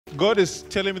God is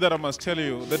telling me that I must tell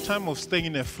you, the time of staying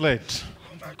in a flat,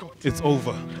 it's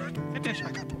over.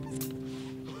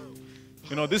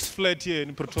 You know, this flat here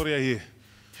in Pretoria here,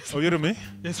 oh, you hear me?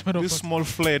 Yes, man of This God. small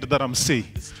flat that I'm seeing,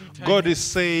 God is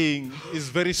saying is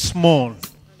very small.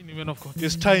 Man of God.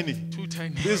 It's tiny. Too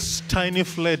tiny. This tiny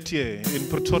flat here in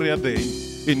Pretoria there,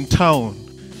 in town,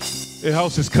 a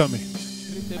house is coming.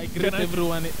 I greet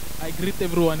everyone. I greet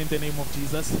everyone in the name of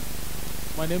Jesus.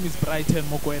 My name is Brighton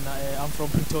Mokwena. I'm from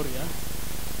Pretoria.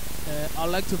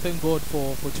 I'd like to thank God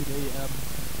for today.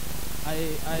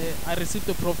 I received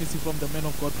a prophecy from the man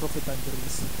of God, Prophet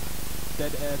Andres,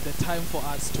 that the time for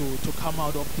us to come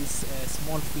out of this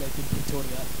small flat in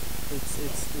Pretoria,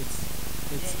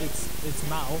 it's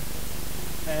now.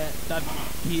 That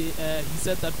he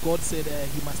said that God said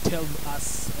he must tell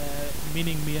us,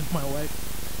 meaning me and my wife,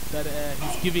 that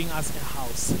he's giving us a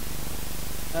house.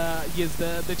 Yes,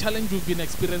 the challenge we've been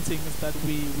experiencing is that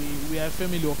we are a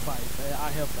family of 5.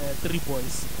 I have 3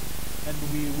 boys, and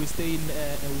we stay in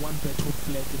a 1-bedroom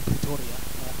flat in Pretoria.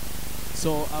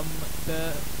 So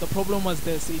the problem was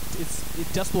this: it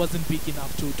just wasn't big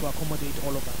enough to accommodate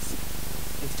all of us.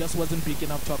 It just wasn't big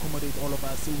enough to accommodate all of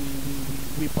us.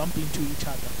 We bump into each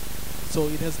other. So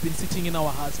it has been sitting in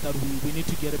our hearts that we need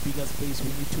to get a bigger space.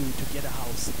 We need to get a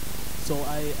house. So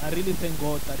I really thank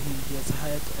God that he has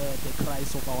heard the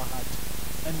cries of our heart.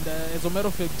 And as a matter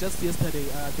of fact, just yesterday,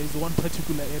 there's one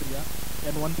particular area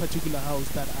and one particular house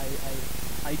that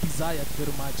I desired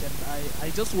very much. And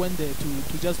I just went there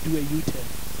to just do a U-turn.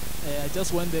 I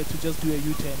just went there to just do a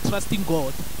U-turn, trusting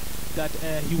God that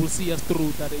he will see us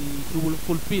through, that he will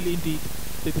fulfill indeed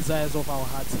the desires of our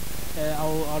hearts.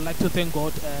 I would like to thank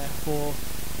God for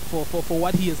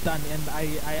what he has done, and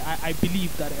I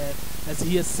believe that as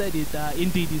he has said it,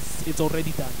 indeed it's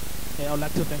already done. I would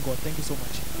like to thank God. Thank you so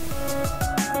much.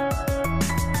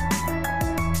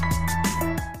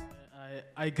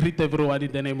 I greet everyone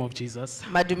in the name of Jesus.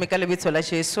 My name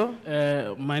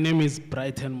is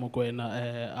Brighton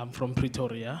Mokwena. I'm from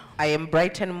Pretoria. I am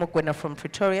Brighton Mokwena from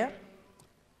Pretoria.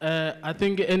 I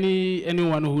think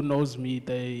anyone who knows me,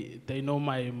 they know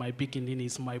my beginning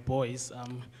is my boys.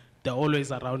 They're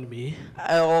always around me.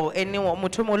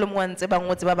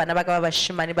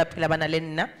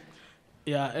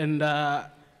 Yeah, and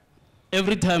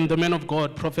every time the man of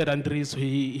God, Prophet Andres,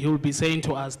 he will be saying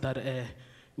to us that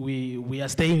we are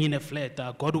staying in a flat.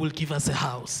 God will give us a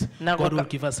house. God will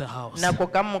give us a house.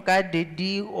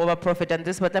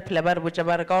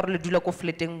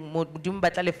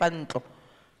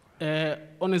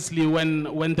 Honestly, when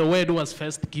the word was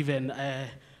first given,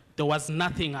 there was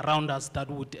nothing around us that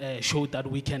would show that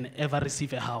we can ever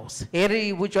receive a house.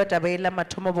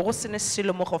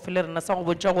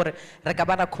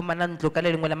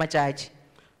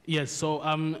 Yes, so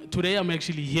today I'm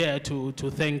actually here to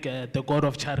thank the God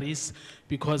of Charis,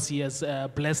 because he has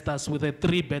blessed us with a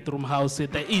 3-bedroom house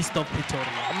at the east of Pretoria.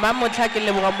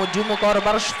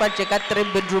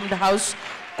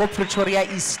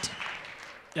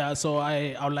 Yeah, so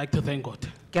I would like to thank God.